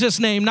Jesus'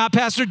 name, not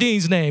Pastor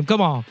Dean's name.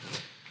 Come on.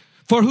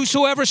 For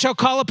whosoever shall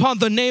call upon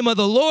the name of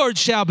the Lord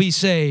shall be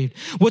saved.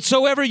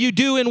 Whatsoever you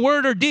do in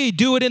word or deed,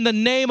 do it in the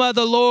name of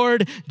the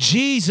Lord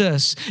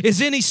Jesus.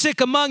 Is any sick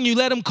among you?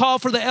 Let him call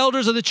for the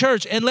elders of the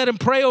church and let him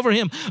pray over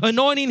him,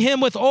 anointing him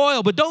with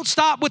oil. But don't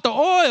stop with the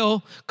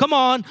oil. Come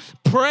on.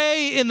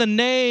 Pray in the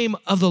name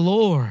of the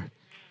Lord.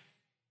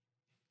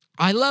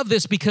 I love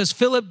this because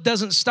Philip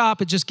doesn't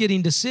stop at just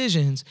getting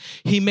decisions.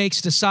 He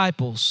makes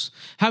disciples.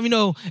 How do you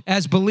know,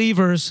 as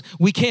believers,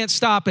 we can't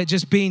stop at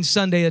just being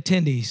Sunday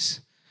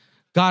attendees.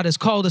 God has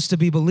called us to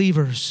be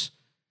believers.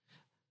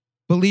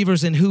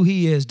 Believers in who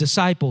he is,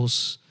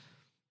 disciples.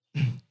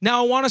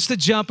 Now I want us to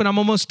jump, and I'm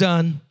almost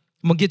done.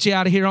 I'm going to get you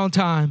out of here on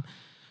time.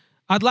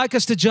 I'd like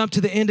us to jump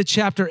to the end of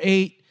chapter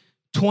 8,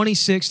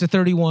 26 to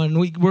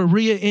 31. We're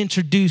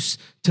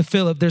reintroduced to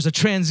Philip. There's a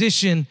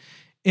transition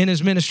in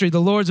his ministry. The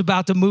Lord's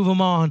about to move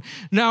him on.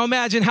 Now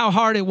imagine how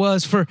hard it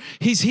was for,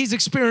 he's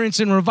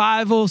experiencing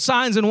revival,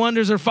 signs and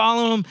wonders are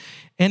following him,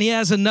 and he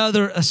has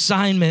another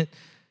assignment,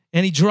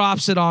 and he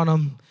drops it on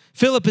him.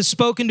 Philip is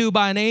spoken to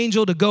by an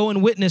angel to go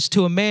and witness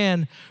to a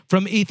man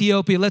from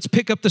Ethiopia. Let's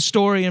pick up the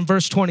story in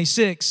verse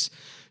 26. It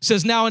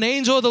says, now an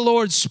angel of the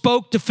Lord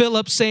spoke to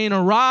Philip saying,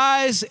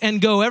 arise and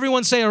go.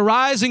 Everyone say,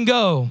 arise and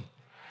go.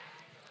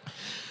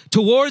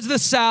 Towards the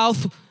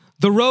south,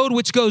 the road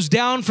which goes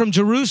down from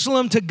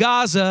Jerusalem to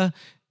Gaza,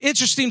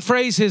 interesting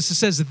phrase is, it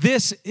says,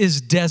 this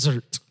is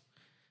desert.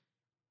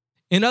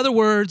 In other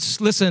words,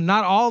 listen,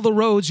 not all the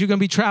roads you're going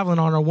to be traveling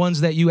on are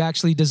ones that you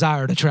actually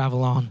desire to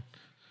travel on.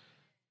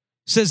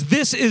 It says,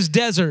 this is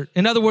desert.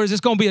 In other words,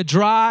 it's going to be a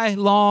dry,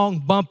 long,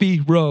 bumpy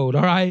road,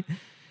 all right?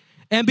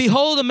 And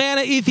behold, a man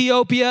of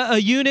Ethiopia, a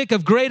eunuch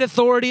of great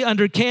authority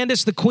under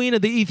Candace, the queen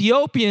of the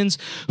Ethiopians,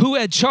 who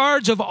had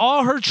charge of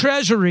all her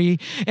treasury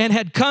and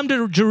had come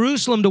to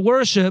Jerusalem to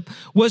worship,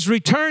 was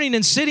returning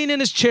and sitting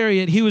in his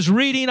chariot. He was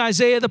reading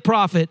Isaiah the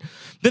prophet.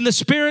 Then the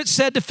Spirit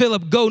said to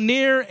Philip, go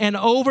near and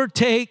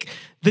overtake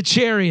the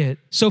chariot.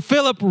 So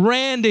Philip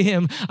ran to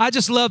him. I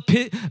just love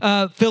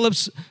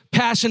Philip's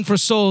passion for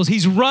souls.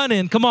 He's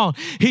running, come on.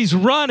 He's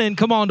running,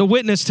 come on, to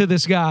witness to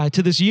this guy,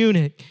 to this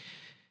eunuch.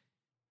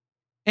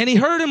 And he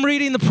heard him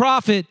reading the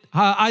prophet,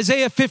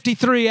 Isaiah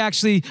 53,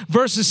 actually,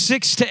 verses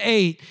 6 to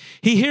 8.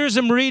 He hears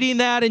him reading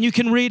that, and you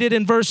can read it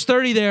in verse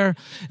 30 there.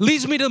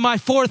 Leads me to my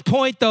fourth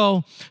point,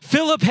 though.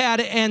 Philip had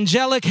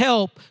angelic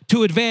help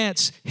to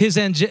advance his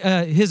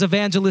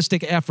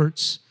evangelistic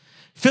efforts.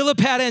 Philip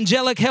had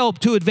angelic help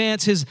to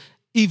advance his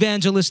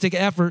evangelistic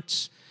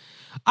efforts.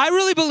 I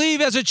really believe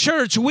as a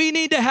church, we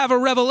need to have a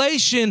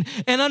revelation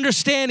and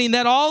understanding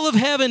that all of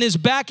heaven is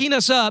backing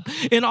us up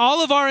in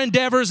all of our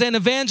endeavors and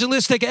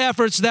evangelistic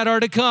efforts that are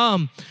to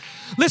come.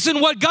 Listen,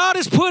 what God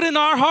has put in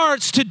our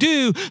hearts to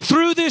do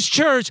through this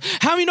church,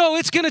 how many know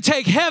it's going to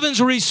take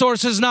heaven's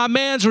resources, not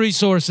man's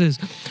resources?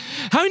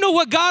 How many know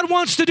what God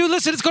wants to do?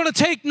 Listen, it's going to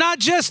take not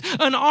just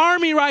an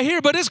army right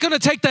here, but it's going to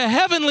take the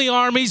heavenly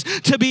armies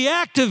to be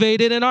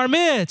activated in our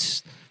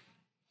midst.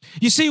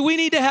 You see, we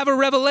need to have a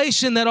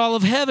revelation that all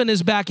of heaven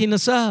is backing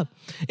us up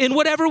in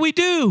whatever we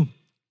do.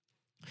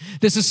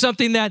 This is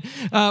something that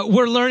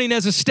we're learning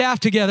as a staff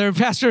together.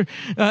 Pastor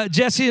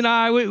Jesse and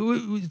I,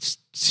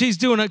 she's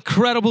doing an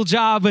incredible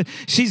job, but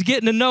she's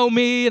getting to know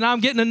me and I'm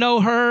getting to know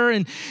her,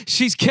 and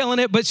she's killing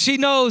it. But she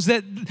knows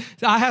that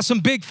I have some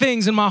big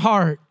things in my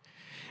heart.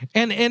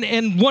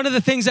 And one of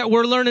the things that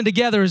we're learning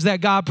together is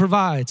that God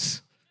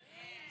provides.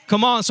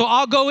 Come on. So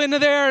I'll go into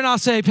there and I'll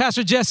say,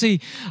 Pastor Jesse,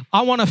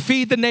 I want to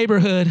feed the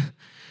neighborhood.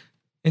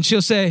 And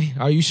she'll say,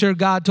 are you sure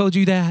God told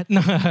you that?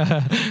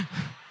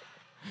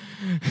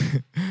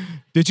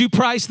 Did you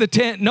price the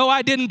tent? No,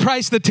 I didn't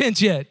price the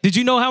tent yet. Did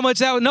you know how much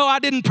that was? No, I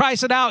didn't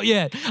price it out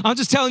yet. I'm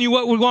just telling you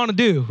what we want to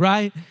do,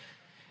 right?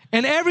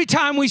 And every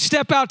time we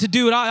step out to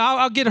do it,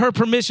 I'll get her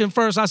permission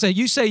first. I say,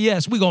 you say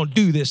yes, we're going to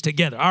do this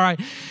together, all right?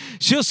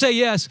 She'll say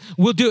yes,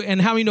 we'll do it.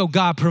 And how many know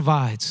God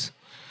provides?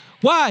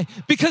 Why?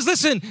 Because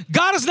listen,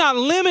 God is not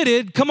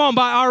limited, come on,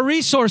 by our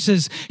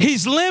resources.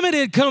 He's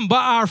limited,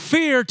 by our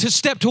fear to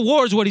step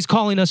towards what he's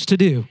calling us to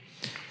do.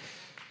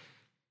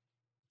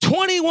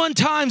 21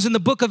 times in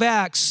the book of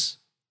Acts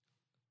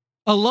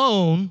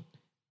alone,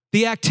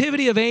 the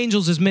activity of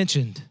angels is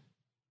mentioned.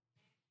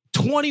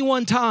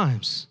 21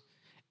 times.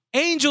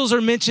 Angels are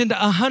mentioned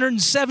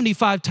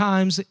 175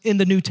 times in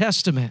the New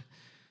Testament.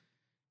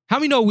 How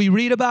many know we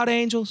read about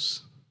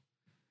angels?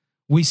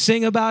 We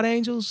sing about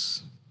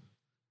angels?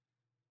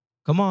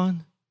 Come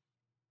on.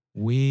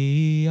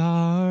 We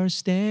are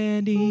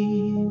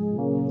standing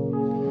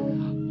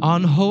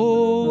on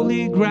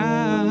holy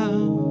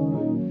ground,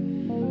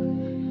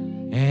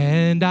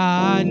 and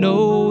I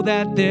know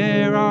that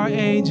there are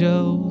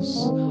angels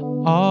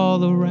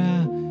all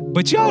around.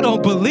 But y'all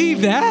don't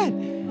believe that.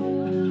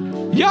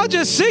 Y'all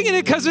just singing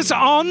it because it's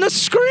on the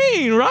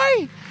screen,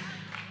 right?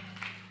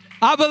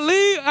 I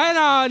believe and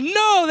I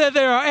know that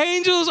there are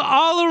angels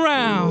all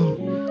around.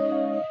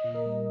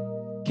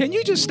 Can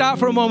you just stop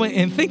for a moment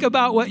and think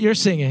about what you're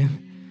singing?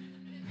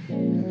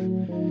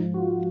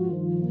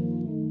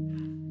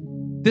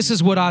 This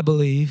is what I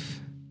believe,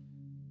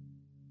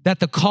 that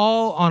the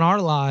call on our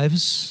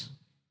lives,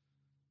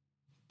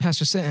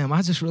 Pastor Sam,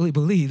 I just really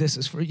believe this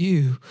is for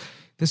you.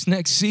 This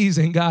next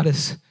season, God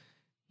is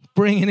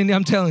bringing in,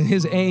 I'm telling you,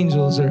 his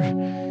angels are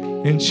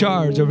in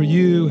charge over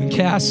you and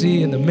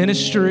Cassie and the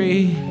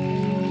ministry.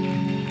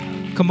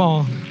 Come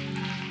on.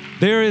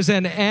 There is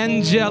an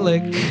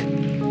angelic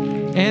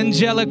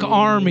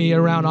army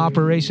around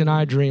Operation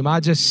I Dream. I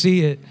just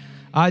see it.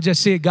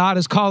 God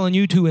is calling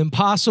you to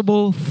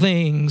impossible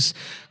things.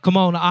 Come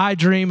on, I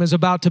Dream is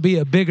about to be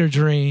a bigger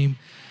dream.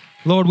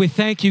 Lord, we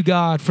thank you,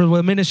 God, for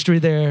the ministry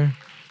there.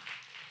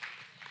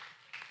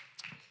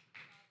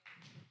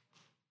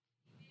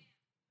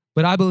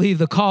 But I believe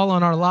the call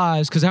on our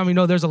lives, because how many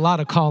know there's a lot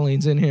of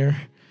callings in here?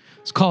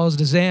 There's calls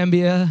to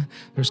Zambia.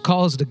 There's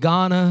calls to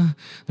Ghana.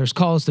 There's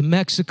calls to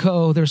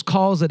Mexico. There's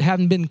calls that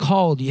haven't been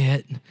called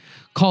yet.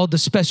 Called to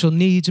special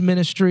needs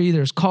ministry.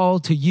 There's call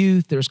to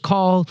youth. There's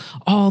call,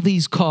 all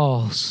these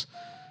calls.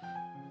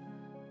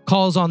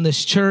 Calls on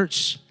this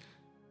church,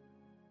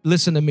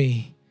 listen to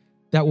me,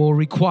 that will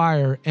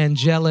require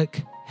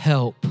angelic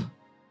help.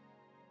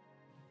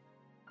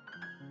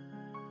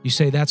 You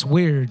say, that's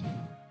weird.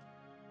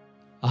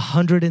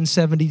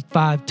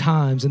 175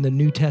 times in the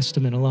New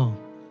Testament alone.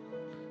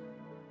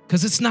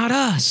 Because it's not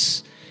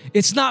us.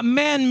 It's not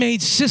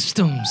man-made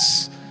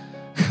systems.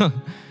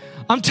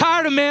 I'm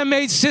tired of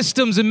man-made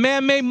systems and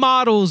man-made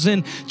models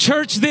and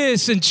church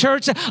this and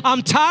church that.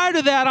 I'm tired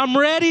of that. I'm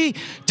ready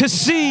to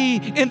see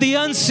in the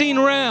unseen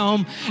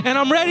realm, and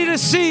I'm ready to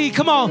see,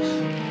 come on,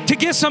 to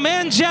get some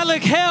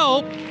angelic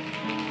help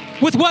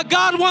with what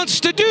God wants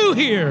to do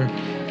here.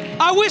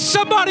 I wish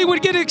somebody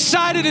would get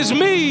excited as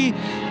me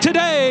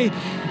today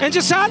and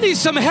just say, I need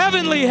some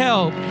heavenly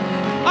help.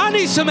 I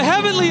need some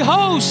heavenly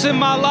hosts in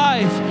my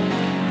life.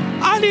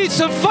 I need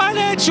some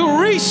financial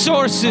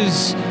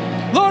resources.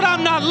 Lord,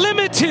 I'm not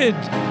limited.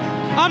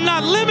 I'm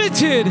not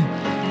limited,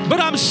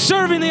 but I'm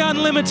serving the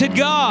unlimited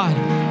God.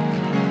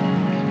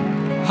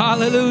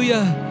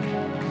 Hallelujah.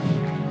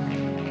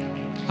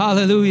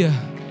 Hallelujah.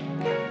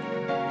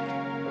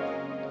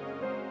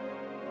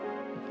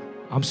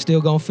 I'm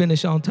still going to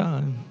finish on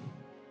time.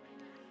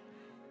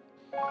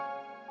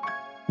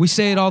 We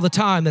say it all the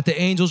time that the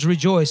angels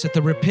rejoice at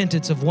the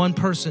repentance of one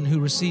person who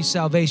receives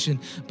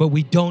salvation, but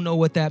we don't know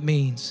what that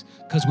means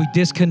because we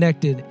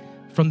disconnected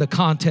from the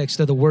context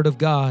of the Word of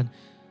God.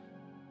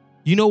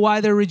 You know why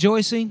they're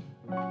rejoicing?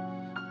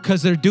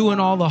 Because they're doing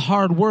all the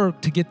hard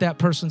work to get that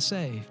person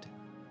saved.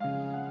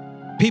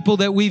 People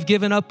that we've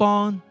given up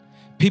on,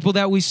 people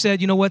that we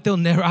said, you know what,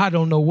 I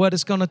don't know what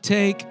it's going to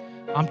take.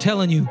 I'm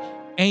telling you,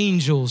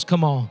 angels,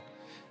 come on.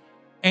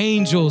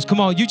 Angels, come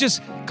on.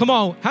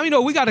 How many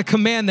know we got to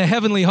command the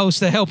heavenly host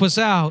to help us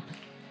out?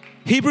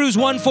 Hebrews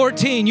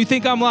 1:14, you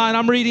think I'm lying.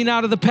 I'm reading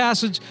out of the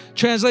Passage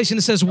translation.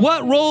 It says,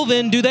 what role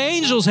then do the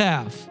angels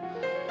have?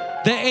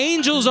 The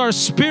angels are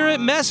spirit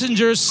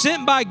messengers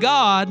sent by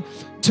God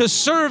to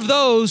serve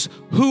those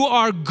who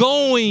are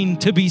going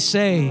to be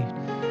saved.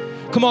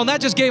 Come on,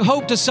 that just gave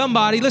hope to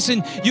somebody.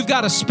 Listen, you've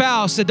got a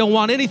spouse that don't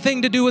want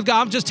anything to do with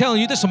God. I'm just telling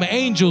you, there's some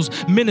angels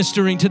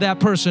ministering to that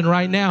person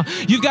right now.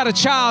 You've got a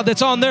child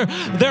that's on they're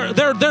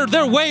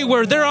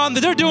wayward.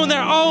 They're doing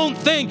their own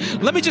thing.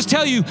 Let me just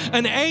tell you,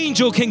 an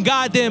angel can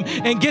guide them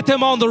and get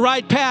them on the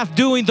right path,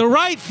 doing the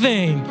right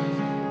thing.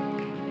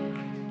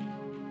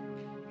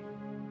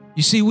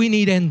 You see, we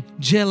need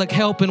angelic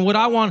help. And what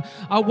I want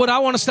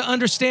us to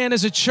understand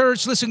as a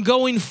church, listen,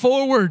 going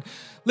forward,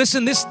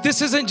 listen,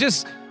 this isn't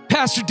just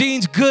Pastor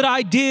Dean's good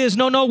ideas.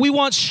 No, we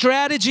want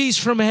strategies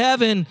from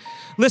heaven.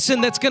 Listen,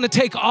 that's going to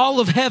take all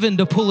of heaven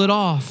to pull it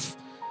off.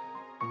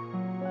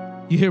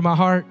 You hear my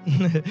heart?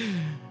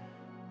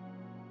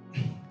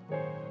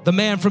 The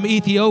man from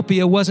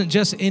Ethiopia wasn't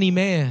just any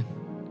man.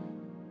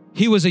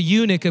 He was a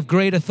eunuch of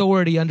great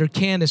authority under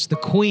Candace, the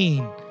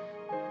queen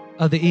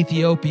of the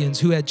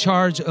Ethiopians, who had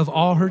charge of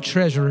all her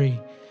treasury.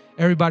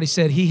 Everybody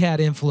said he had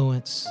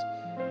influence.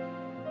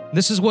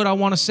 This is what I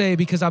want to say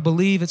because I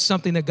believe it's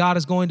something that God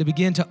is going to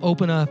begin to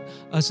open up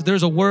us.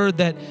 There's a word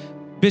that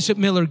Bishop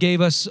Miller gave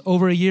us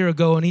over a year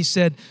ago, and he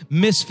said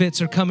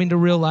misfits are coming to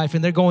real life,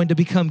 and they're going to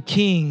become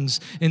kings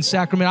in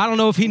Sacramento. I don't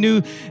know if he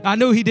knew. I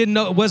knew he didn't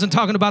know. Wasn't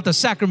talking about the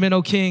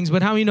Sacramento Kings,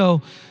 but how many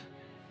know?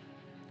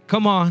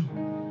 Come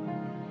on.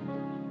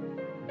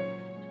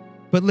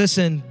 But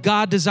listen,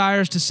 God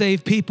desires to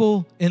save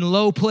people in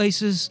low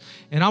places.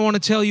 And I want to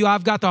tell you,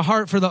 I've got the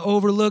heart for the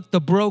overlooked,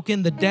 the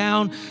broken, the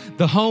down,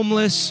 the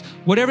homeless,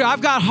 whatever.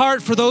 I've got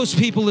heart for those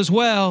people as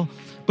well.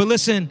 But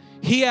listen,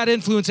 he had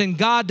influence, and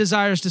God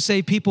desires to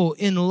save people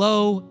in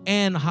low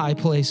and high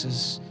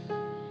places.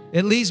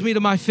 It leads me to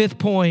my fifth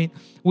point.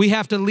 We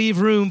have to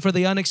leave room for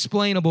the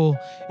unexplainable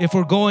if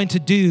we're going to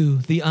do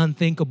the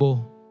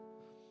unthinkable.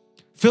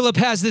 Philip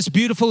has this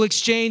beautiful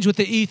exchange with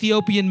the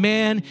Ethiopian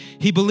man.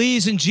 He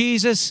believes in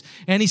Jesus,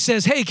 and he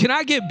says, hey, can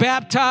I get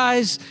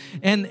baptized?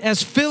 And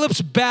as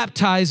Philip's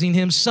baptizing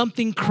him,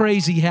 something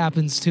crazy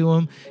happens to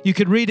him. You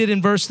could read it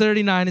in verse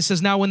 39. It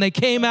says, now when they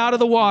came out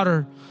of the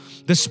water,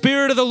 the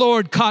Spirit of the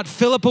Lord caught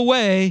Philip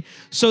away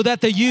so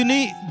that the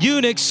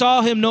eunuch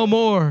saw him no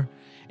more.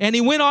 And he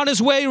went on his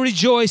way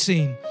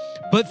rejoicing.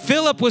 But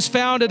Philip was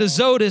found at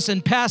Azotus,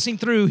 and passing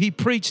through, he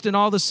preached in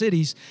all the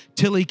cities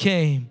till he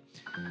came.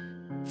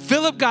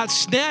 Philip got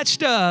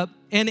snatched up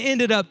and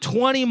ended up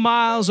 20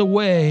 miles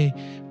away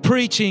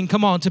preaching,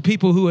 come on, to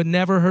people who had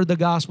never heard the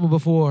gospel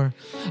before.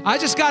 I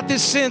just got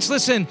this sense,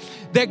 listen,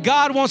 that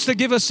God wants to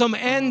give us some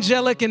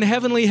angelic and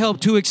heavenly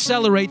help to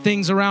accelerate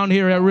things around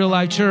here at Real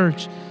Life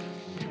Church.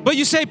 But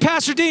you say,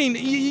 Pastor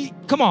Dean,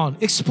 come on,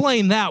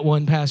 explain that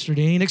one, Pastor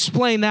Dean.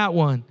 Explain that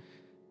one.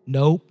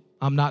 Nope,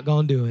 I'm not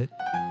going to do it.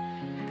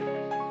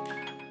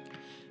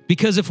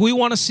 Because if we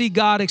want to see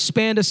God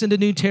expand us into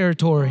new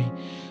territory,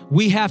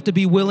 we have to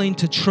be willing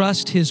to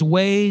trust his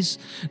ways,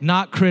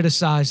 not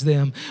criticize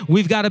them.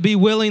 We've got to be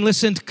willing,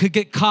 listen, to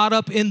get caught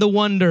up in the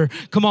wonder.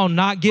 Come on,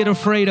 not get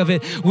afraid of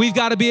it. We've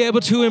got to be able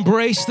to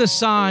embrace the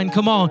sign.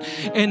 Come on,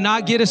 and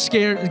not get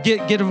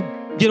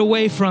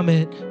away from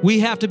it. We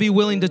have to be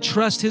willing to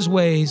trust his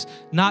ways,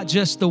 not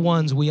just the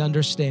ones we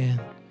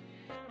understand.